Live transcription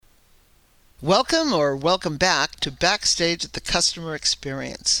Welcome back to Backstage at the Customer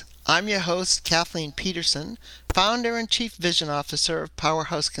Experience. I'm your host, Kathleen Peterson, founder and chief vision officer of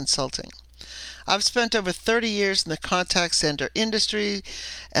Powerhouse Consulting. I've spent over 30 years in the contact center industry,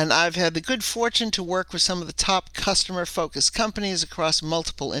 and I've had the good fortune to work with some of the top customer-focused companies across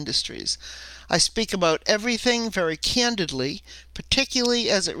multiple industries. I speak about everything very candidly, particularly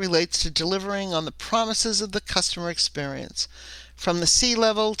as it relates to delivering on the promises of the customer experience. From the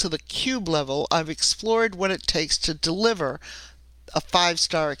C-level to the cube level, I've explored what it takes to deliver a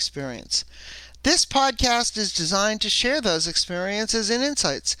five-star experience. This podcast is designed to share those experiences and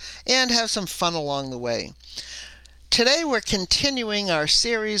insights and have some fun along the way. Today we're continuing our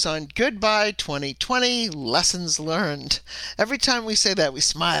series on Goodbye 2020 Lessons Learned. Every time we say that, we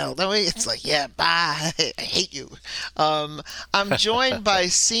smile, don't we? It's like, yeah, bye, I hate you. I'm joined by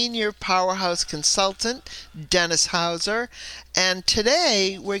Senior Powerhouse Consultant Dennis Hauser, and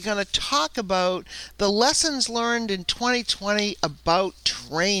today we're going to talk about the lessons learned in 2020 about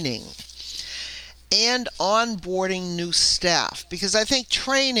training and onboarding new staff, because I think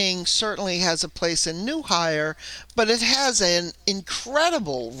training certainly has a place in new hire, but it has an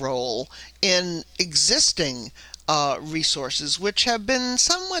incredible role in existing resources, which have been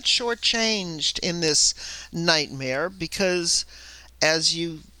somewhat shortchanged in this nightmare, because as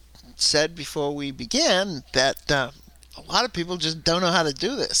you said before we began, that a lot of people just don't know how to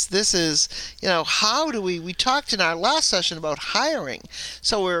do this. This is, how do we talked in our last session about hiring.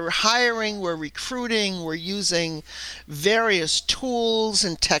 So we're hiring, we're recruiting, we're using various tools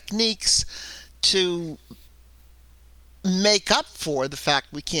and techniques to make up for the fact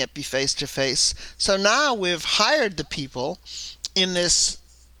we can't be face to face. So now we've hired the people in this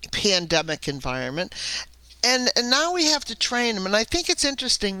pandemic environment, and now we have to train them. And I think it's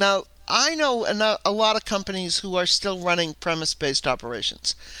interesting. Now, I know a lot of companies who are still running premise-based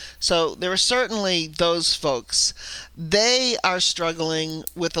operations. So there are certainly those folks. They are struggling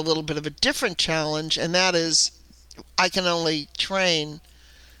with a little bit of a different challenge, and that is I can only train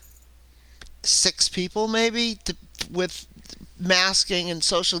 6 people maybe with masking and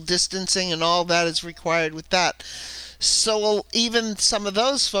social distancing and all that is required with that. So even some of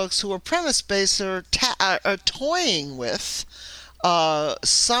those folks who are premise-based are toying with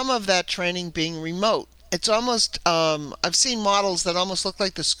some of that training being remote. It's almost, I've seen models that almost look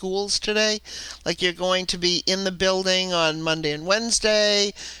like the schools today. Like you're going to be in the building on Monday and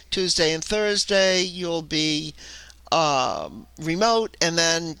Wednesday, Tuesday and Thursday, you'll be remote, and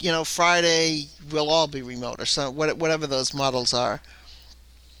then, Friday we'll all be remote, or so, whatever those models are.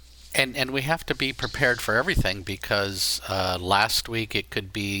 And we have to be prepared for everything, because last week it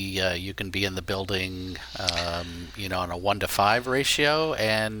could be you can be in the building on a 1-to-5 ratio,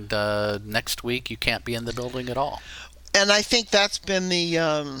 and next week you can't be in the building at all. And I think that's been the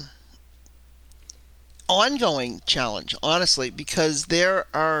ongoing challenge, honestly, because there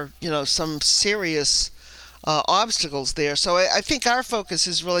are some serious obstacles there. So I think our focus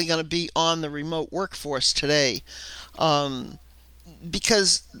is really going to be on the remote workforce today.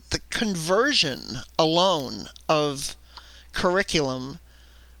 Because the conversion alone of curriculum,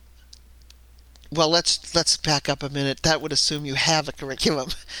 well, let's back up a minute. That would assume you have a curriculum,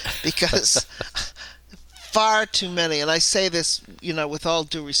 because far too many, and I say this, with all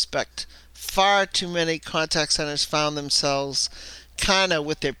due respect, far too many contact centers found themselves kind of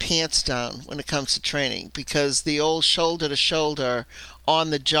with their pants down when it comes to training, because the old shoulder to shoulder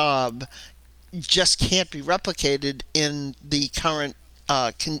on the job just can't be replicated in the current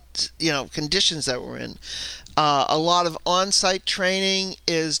conditions that we're in. A lot of on-site training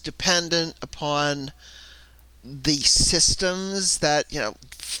is dependent upon the systems that,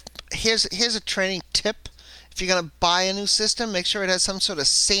 here's a training tip. If you're going to buy a new system, make sure it has some sort of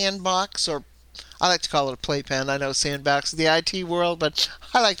sandbox, or I like to call it a playpen. I know sandbox in the IT world, but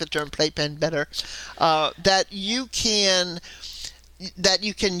I like the term playpen better. That you can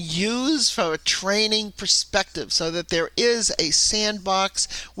use from a training perspective, so that there is a sandbox.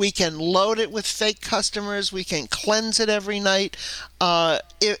 We can load it with fake customers. We can cleanse it every night.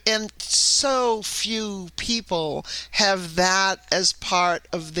 And so few people have that as part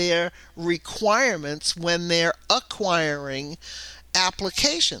of their requirements when they're acquiring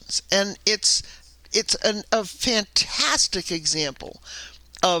applications. And it's a fantastic example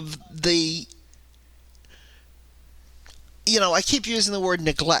of the I keep using the word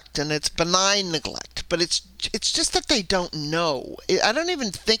neglect, and it's benign neglect, but it's just that they don't know. I don't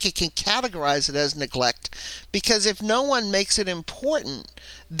even think it can categorize it as neglect, because if no one makes it important,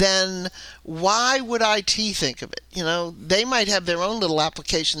 then why would IT think of it? They might have their own little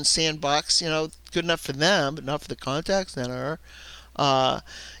application sandbox, good enough for them, but not for the contact center. So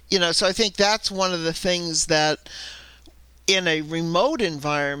I think that's one of the things that in a remote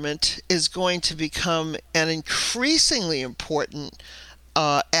environment is going to become an increasingly important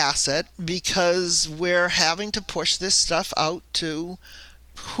asset because we're having to push this stuff out to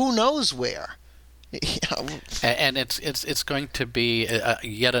who knows where. And it's going to be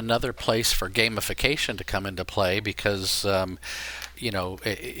yet another place for gamification to come into play because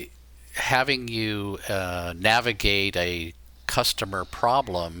having you navigate a customer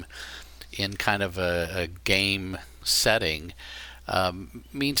problem in kind of a game setting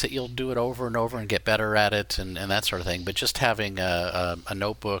means that you'll do it over and over and get better at it and that sort of thing. But just having a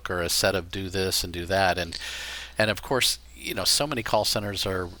notebook or a set of do this and do that, and of course, so many call centers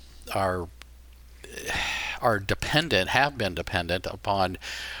are dependent, have been dependent upon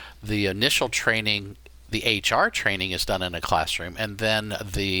the initial training. The HR training is done in a classroom, and then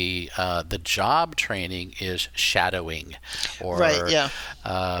the job training is shadowing, or right, yeah.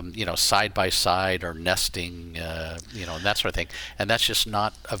 Side by side or nesting, and that sort of thing. And that's just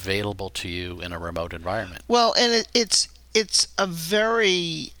not available to you in a remote environment. Well, and it's a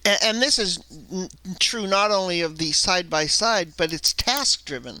very, and this is true not only of the side by side, but it's task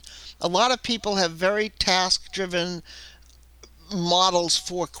driven. A lot of people have very task driven models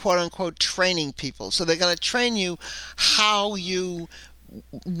for quote unquote training people. So they're going to train you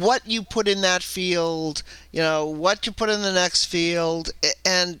what you put in that field, what you put in the next field,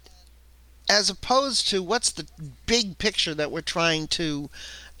 and as opposed to what's the big picture that we're trying to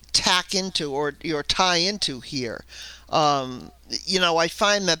tack into or tie into here. I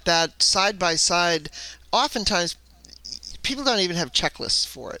find that side by side, oftentimes people don't even have checklists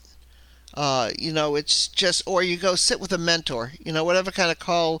for it. It's just, or you go sit with a mentor, whatever kind of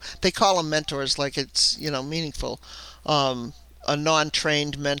call, they call them mentors like it's, meaningful. A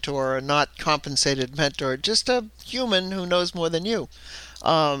non-trained mentor, a not compensated mentor, just a human who knows more than you.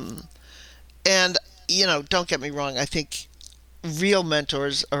 And, don't get me wrong, I think real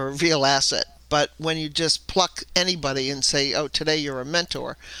mentors are a real asset. But when you just pluck anybody and say, oh, today you're a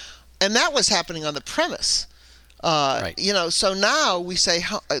mentor, and that was happening on the premise. Right. So now we say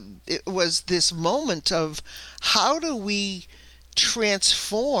it was this moment of how do we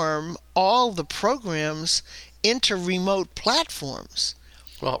transform all the programs into remote platforms?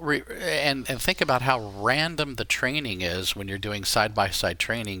 Well, and think about how random the training is when you're doing side-by-side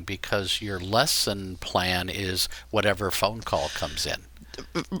training because your lesson plan is whatever phone call comes in.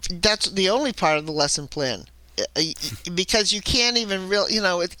 That's the only part of the lesson plan. Because you can't even really,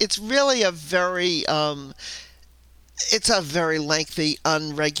 it's really a very... it's a very lengthy,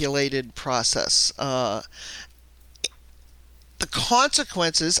 unregulated process. The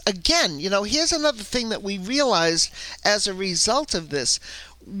consequences, again, here's another thing that we realized as a result of this.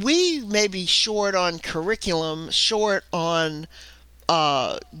 We may be short on curriculum, short on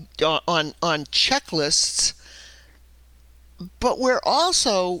checklists, but we're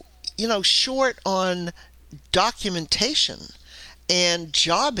also, short on documentation and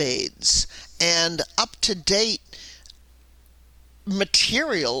job aids and up-to-date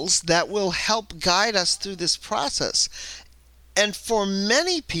materials that will help guide us through this process. And for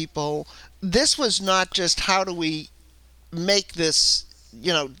many people, this was not just how do we make this,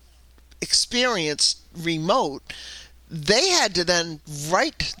 experience remote. They had to then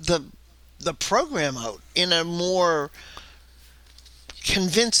write the program out in a more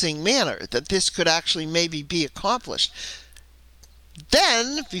convincing manner that this could actually maybe be accomplished.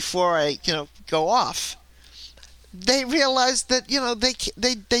 Then, before I, go off, they realized that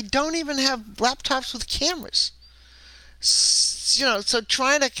they don't even have laptops with cameras. So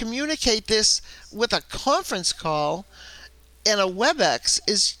trying to communicate this with a conference call and a WebEx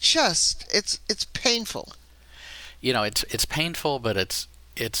is just it's painful. It's painful, but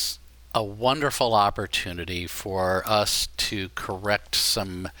it's a wonderful opportunity for us to correct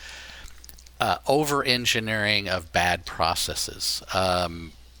some over-engineering of bad processes.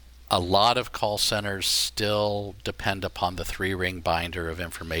 A lot of call centers still depend upon the 3-ring binder of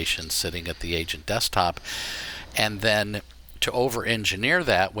information sitting at the agent desktop. And then to over-engineer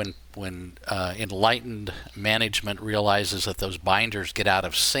that, when enlightened management realizes that those binders get out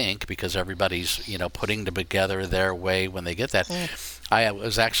of sync because everybody's putting them together their way when they get that. I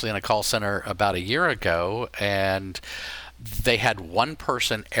was actually in a call center about a year ago, and they had one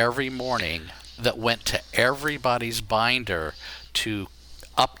person every morning that went to everybody's binder to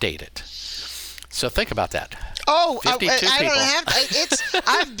update it. So think about that. Oh, 52 I people. don't have.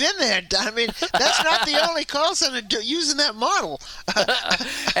 I've been there. I mean, that's not the only call center using that model.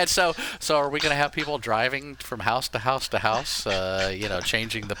 And so are we going to have people driving from house to house to house,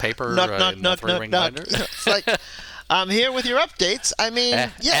 changing the paper in the 3-ring binder? It's like, I'm here with your updates. I mean,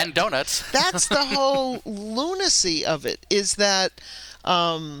 yeah, And donuts. that's the whole lunacy of it, is that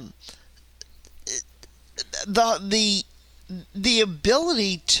um, the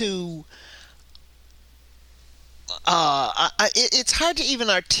ability to it's hard to even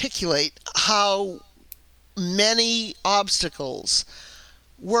articulate how many obstacles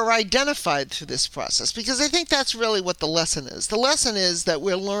were identified through this process, because I think that's really what the lesson is. The lesson is that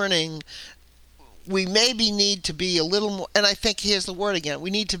we're learning we maybe need to be a little more, and I think here's the word again, we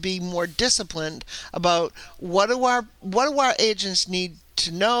need to be more disciplined about what do our agents need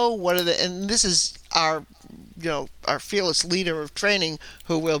to know, and this is our our fearless leader of training,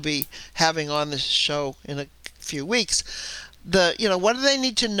 who we'll be having on the show in a few weeks. What do they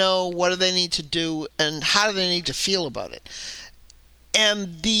need to know, what do they need to do, and how do they need to feel about it?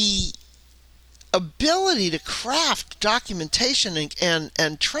 And the ability to craft documentation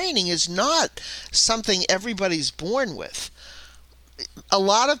and training is not something everybody's born with. A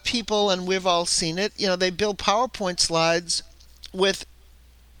lot of people, and we've all seen it, they build PowerPoint slides with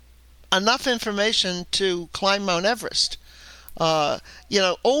enough information to climb Mount Everest.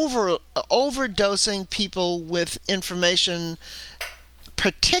 Overdosing people with information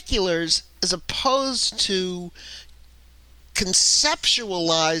particulars, as opposed to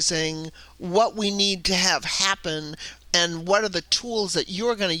conceptualizing what we need to have happen and what are the tools that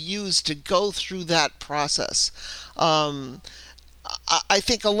you're going to use to go through that process. I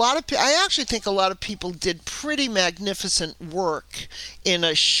actually think a lot of people did pretty magnificent work in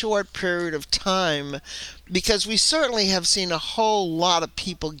a short period of time, because we certainly have seen a whole lot of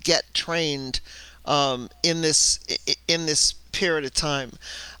people get trained in this period of time.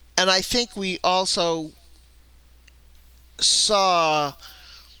 And I think we also saw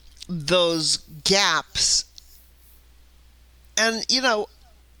those gaps. And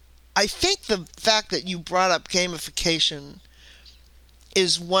I think the fact that you brought up gamification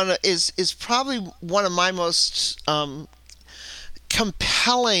is probably one of my most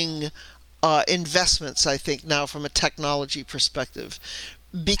compelling investments, I think, now from a technology perspective,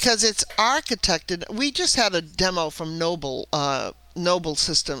 because it's architected. We just had a demo from Noble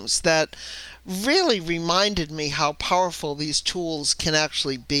Systems that really reminded me how powerful these tools can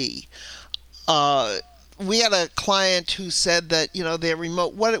actually be. We had a client who said that their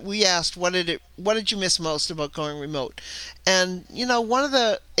remote. We asked, what did you miss most about going remote? And one of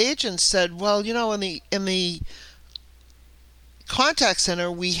the agents said, well, in the contact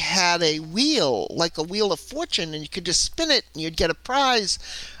center we had a wheel, like a wheel of fortune, and you could just spin it and you'd get a prize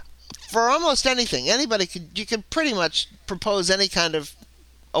for almost anything. You could pretty much propose any kind of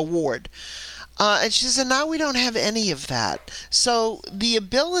award. And she said, now we don't have any of that. So the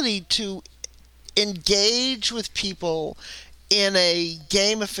ability to engage with people in a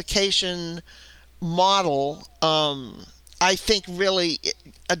gamification model, I think really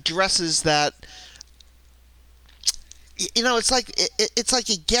addresses that. It's like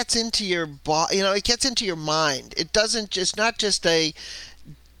it gets into your body. It gets into your mind. It's not just a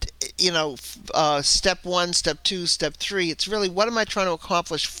step 1, step 2, step 3. It's really, what am I trying to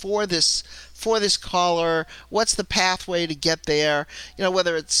accomplish for this caller? What's the pathway to get there?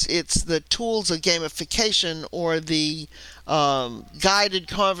 Whether it's the tools of gamification or the guided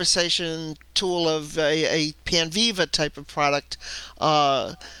conversation tool of a Panviva type of product.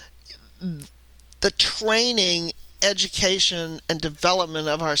 The training, education, and development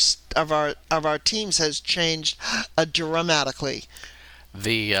of our teams has changed dramatically.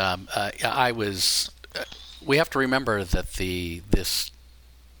 We have to remember that the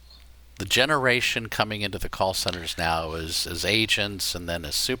generation coming into the call centers now as agents, and then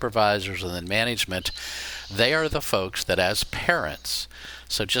as supervisors, and then management, they are the folks that, as parents,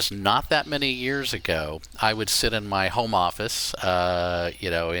 so just not that many years ago, I would sit in my home office,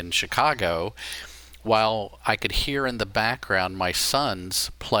 in Chicago, while I could hear in the background my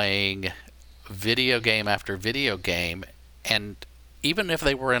sons playing video game after video game, and even if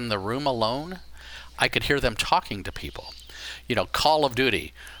they were in the room alone, I could hear them talking to people. Call of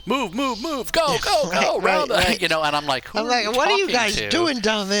Duty, move, go, right. And I'm like, who are you what are you talking guys to? doing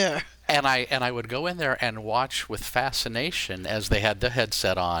down there? And I would go in there and watch with fascination as they had the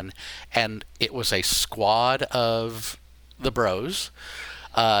headset on, and it was a squad of the bros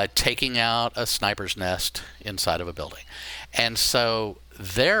taking out a sniper's nest inside of a building. And so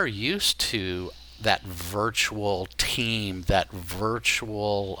they're used to that virtual team, that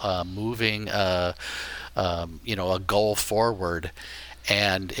virtual moving a goal forward.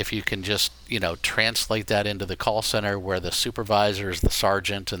 And if you can just translate that into the call center, where the supervisor is the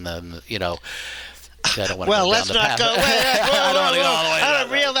sergeant, and then I don't want to Well, go down let's the not path. go. Wait, I don't want to go all the way I down want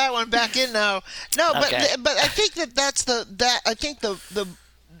to reel that one back in now. No, Okay. but I think I think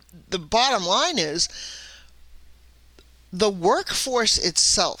the bottom line is the workforce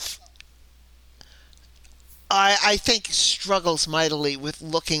itself. I think struggles mightily with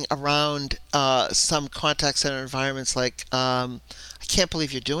looking around some contact center environments like I can't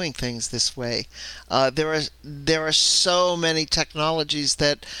believe you're doing things this way. There are so many technologies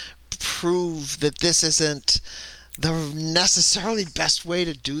that prove that this isn't the necessarily best way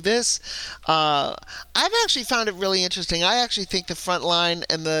to do this. I've actually found it really interesting. I actually think the front line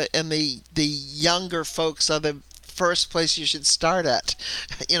and the younger folks are the first place you should start at.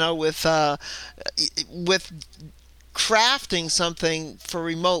 With crafting something for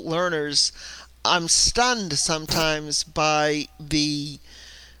remote learners. I'm stunned sometimes by the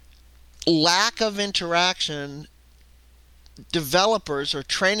lack of interaction developers or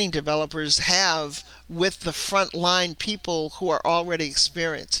training developers have with the frontline people who are already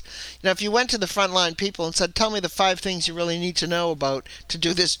experienced. If you went to the frontline people and said, tell me the 5 things you really need to know about to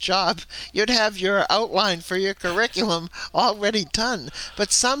do this job, you'd have your outline for your curriculum already done.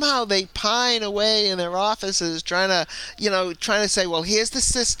 But somehow they pine away in their offices trying to say, well, here's the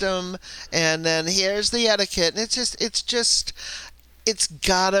system and then here's the etiquette. And it's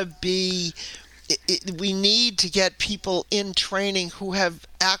gotta be we need to get people in training who have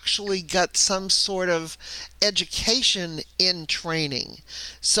actually got some sort of education in training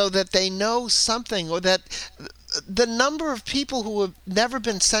so that they know something, or that the number of people who have never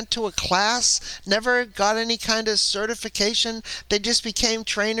been sent to a class, never got any kind of certification, they just became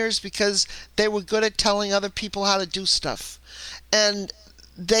trainers because they were good at telling other people how to do stuff. And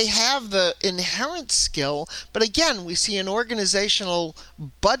they have the inherent skill, but again, we see an organizational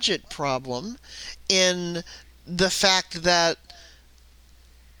budget problem in the fact that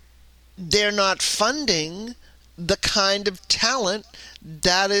they're not funding the kind of talent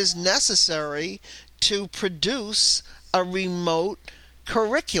that is necessary to produce a remote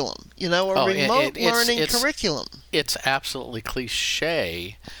curriculum, remote learning curriculum. It's absolutely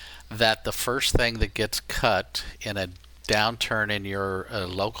cliche that the first thing that gets cut in a downturn in your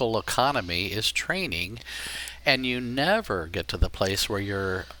local economy is training, and you never get to the place where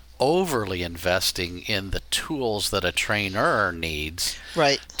you're overly investing in the tools that a trainer needs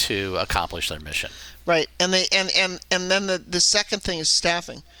to accomplish their mission. Right, and then the second thing is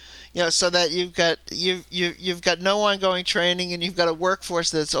staffing. So that you've got no ongoing training, and you've got a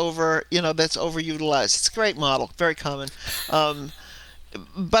workforce that's that's overutilized. It's a great model, very common.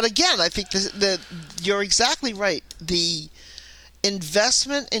 But again, I think you're exactly right. The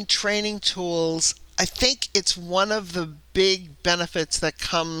investment in training tools, I think it's one of the big benefits that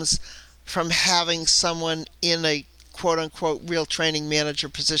comes from having someone in a quote-unquote real training manager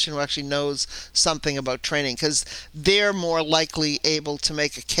position who actually knows something about training, because they're more likely able to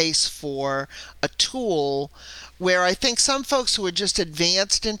make a case for a tool where I think some folks who are just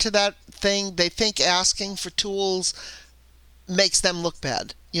advanced into that thing, they think asking for tools makes them look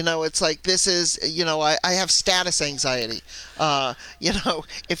bad. It's like, this is, I have status anxiety. If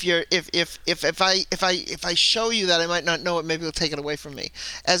I show you that I might not know it, maybe you'll take it away from me.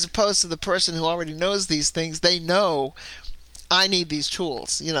 As opposed to the person who already knows these things, they know I need these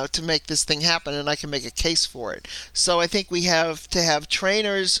tools, to make this thing happen, and I can make a case for it. So I think we have to have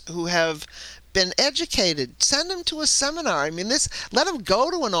trainers who have been educated. Send them to a seminar. Let them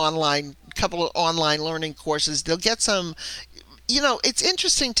go to couple of online learning courses. They'll get some. It's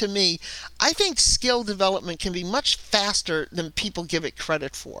interesting to me. I think skill development can be much faster than people give it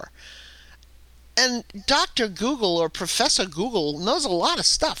credit for. And Dr. Google or Professor Google knows a lot of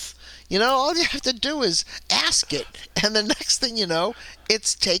stuff. All you have to do is ask it. And the next thing you know,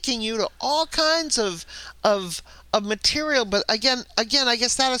 it's taking you to all kinds of material. But again, I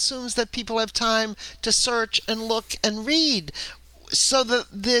guess that assumes that people have time to search and look and read. So that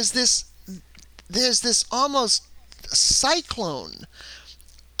there's this almost cyclone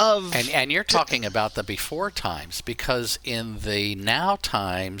of and you're talking about the before times, because in the now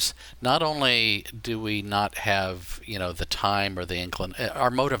times, not only do we not have the time or the our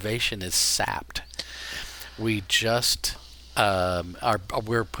motivation is sapped. We just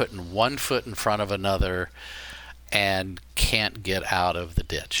we're putting one foot in front of another and can't get out of the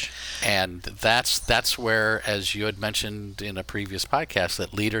ditch. And that's where, as you had mentioned in a previous podcast,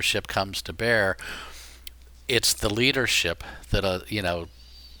 that leadership comes to bear. It's the leadership that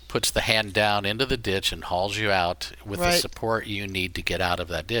puts the hand down into the ditch and hauls you out with the Right. support you need to get out of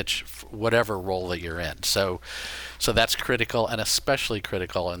that ditch, whatever role that you're in. So that's critical, and especially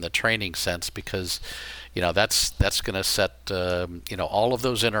critical in the training sense, because that's going to set all of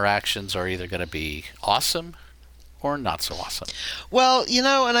those interactions are either going to be awesome or not so awesome. Well,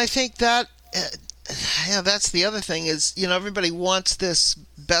 and I think that yeah, that's the other thing is, everybody wants this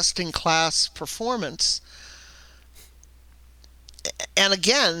best in class performance. And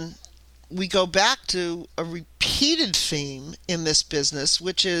again, we go back to a repeated theme in this business,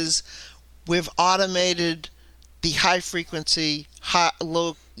 which is we've automated the high frequency,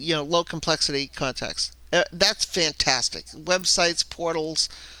 low complexity contacts. That's fantastic. Websites, portals,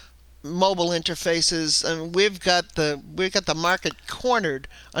 mobile interfaces, and we've got the market cornered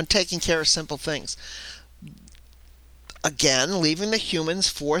on taking care of simple things. Again, leaving the humans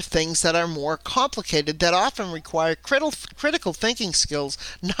for things that are more complicated, that often require critical thinking skills,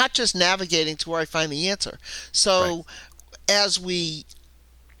 not just navigating to where I find the answer. So, Right. as we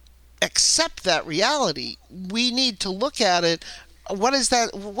accept that reality, we need to look at it. What is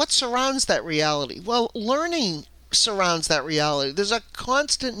that? What surrounds that reality? Well, learning surrounds that reality. There's a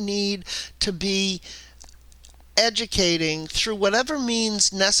constant need to be educating through whatever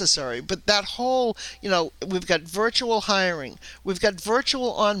means necessary. But that whole, we've got virtual hiring, we've got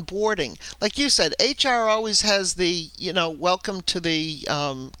virtual onboarding. Like you said, HR always has the, welcome to the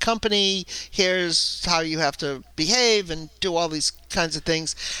company, here's how you have to behave and do all these kinds of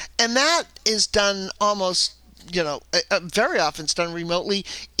things. And that is done almost very often it's done remotely,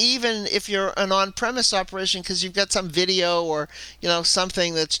 even if you're an on-premise operation, because you've got some video or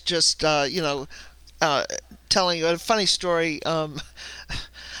something that's just telling you a funny story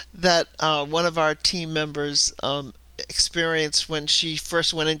that one of our team members experienced when she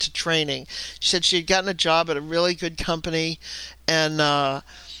first went into training. She said she had gotten a job at a really good company, and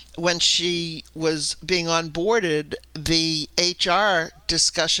when she was being onboarded, the HR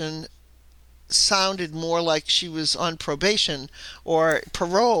discussion sounded more like she was on probation or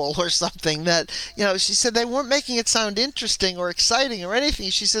parole or something. That she said they weren't making it sound interesting or exciting or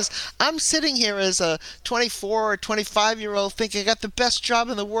anything. She says, I'm sitting here as a 24 or 25-year-old thinking I got the best job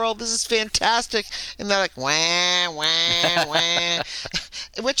in the world, this is fantastic, and they're like wah wah wah,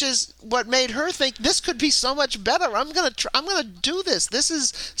 which is what made her think this could be so much better. I'm gonna do this. This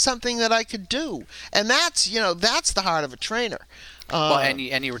is something that I could do. And that's the heart of a trainer. Well, and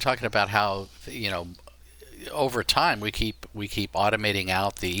you were talking about how over time we keep automating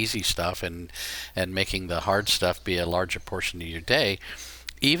out the easy stuff and making the hard stuff be a larger portion of your day.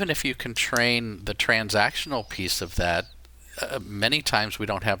 Even if you can train the transactional piece of that, many times we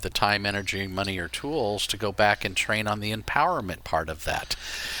don't have the time, energy, money, or tools to go back and train on the empowerment part of that,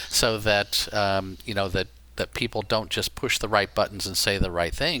 so that that people don't just push the right buttons and say the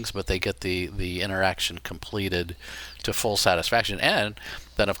right things, but they get the interaction completed to full satisfaction. And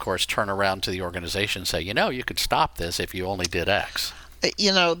then, of course, turn around to the organization and say, you could stop this if you only did X.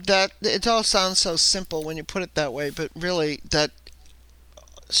 That it all sounds so simple when you put it that way, but really that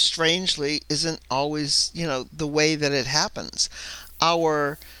strangely isn't always, the way that it happens.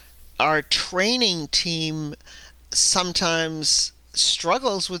 Our training team sometimes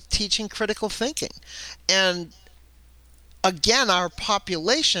struggles with teaching critical thinking. And again, our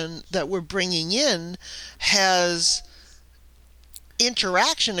population that we're bringing in has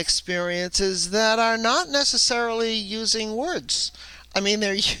interaction experiences that are not necessarily using words. I mean,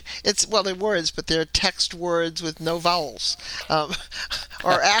 they're words, but they're text words with no vowels,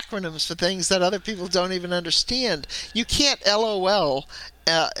 or acronyms for things that other people don't even understand. You can't LOL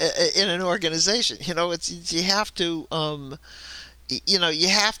in an organization. You have to. You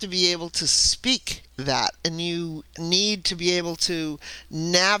have to be able to speak that, and you need to be able to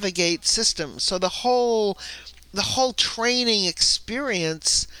navigate systems. So the whole training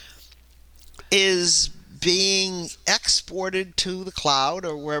experience is being exported to the cloud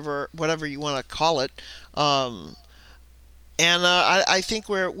or whatever you want to call it. I think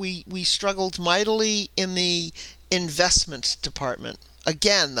we struggled mightily in the investment department.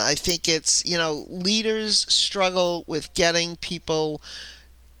 Again, I think it's, leaders struggle with getting people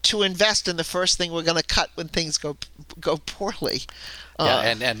to invest in the first thing we're going to cut when things go poorly.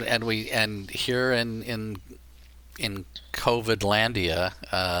 Yeah, and here in COVID-landia,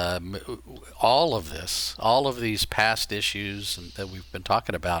 all of these past issues that we've been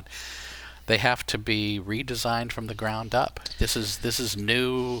talking about, they have to be redesigned from the ground up. This is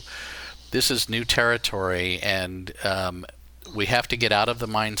new territory, and we have to get out of the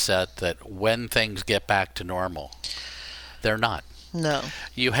mindset that when things get back to normal, they're not. No.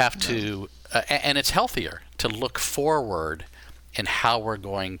 You have to, and it's healthier to look forward in how we're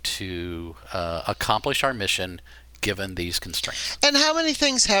going to accomplish our mission given these constraints. And how many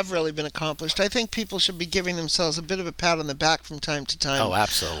things have really been accomplished? I think people should be giving themselves a bit of a pat on the back from time to time. Oh,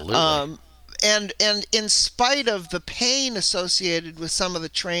 absolutely. And in spite of the pain associated with some of the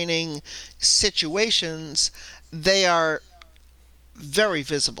training situations, they are very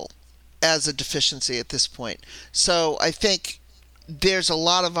visible as a deficiency at this point. So I think there's a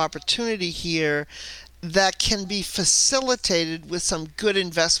lot of opportunity here that can be facilitated with some good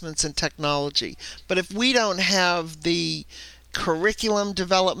investments in technology. But if we don't have the curriculum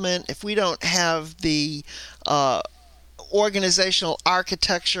development, if we don't have the organizational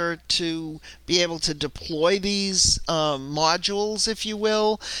architecture to be able to deploy these modules, if you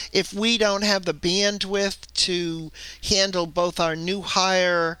will, if we don't have the bandwidth to handle both our new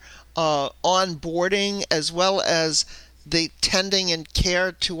hire onboarding as well as the tending and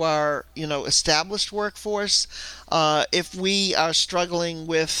care to our established workforce, if we are struggling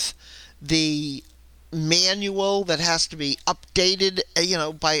with the manual that has to be updated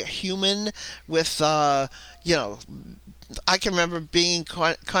by a human with I can remember being in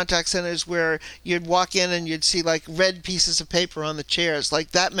contact centers where you'd walk in and you'd see like red pieces of paper on the chairs.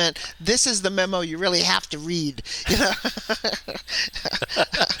 Like that meant this is the memo you really have to read.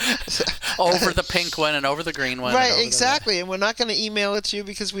 Over the pink one and over the green one. Right, exactly. And we're not going to email it to you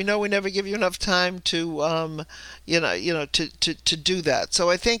because we know we never give you enough time to to do that. So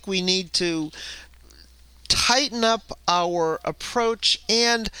I think we need to tighten up our approach.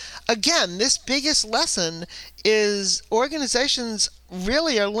 And again, this biggest lesson is organizations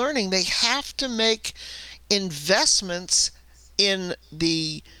really are learning they have to make investments in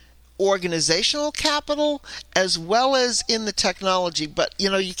the organizational capital as well as in the technology. But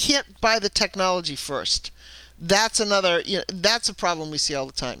you can't buy the technology first. That's another that's a problem we see all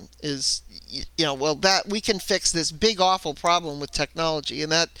the time is that we can fix this big awful problem with technology,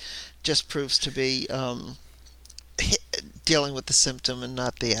 and that just proves to be dealing with the symptom and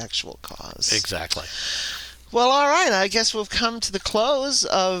not the actual cause. Exactly. Well, all right. I guess we've come to the close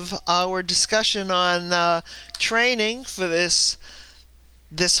of our discussion on training for this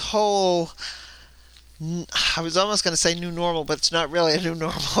whole. I was almost going to say new normal, but it's not really a new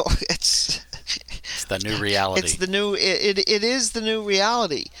normal. It's the new reality. It's the new. It is the new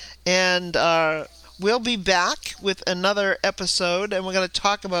reality, and we'll be back with another episode, and we're going to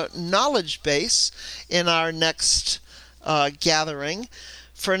talk about knowledge base in our next gathering.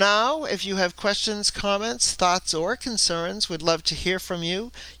 For now, if you have questions, comments, thoughts, or concerns, we'd love to hear from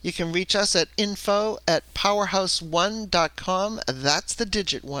you. You can reach us at info@powerhouse1.com. That's the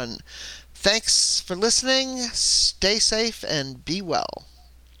digit 1. Thanks for listening. Stay safe and be well.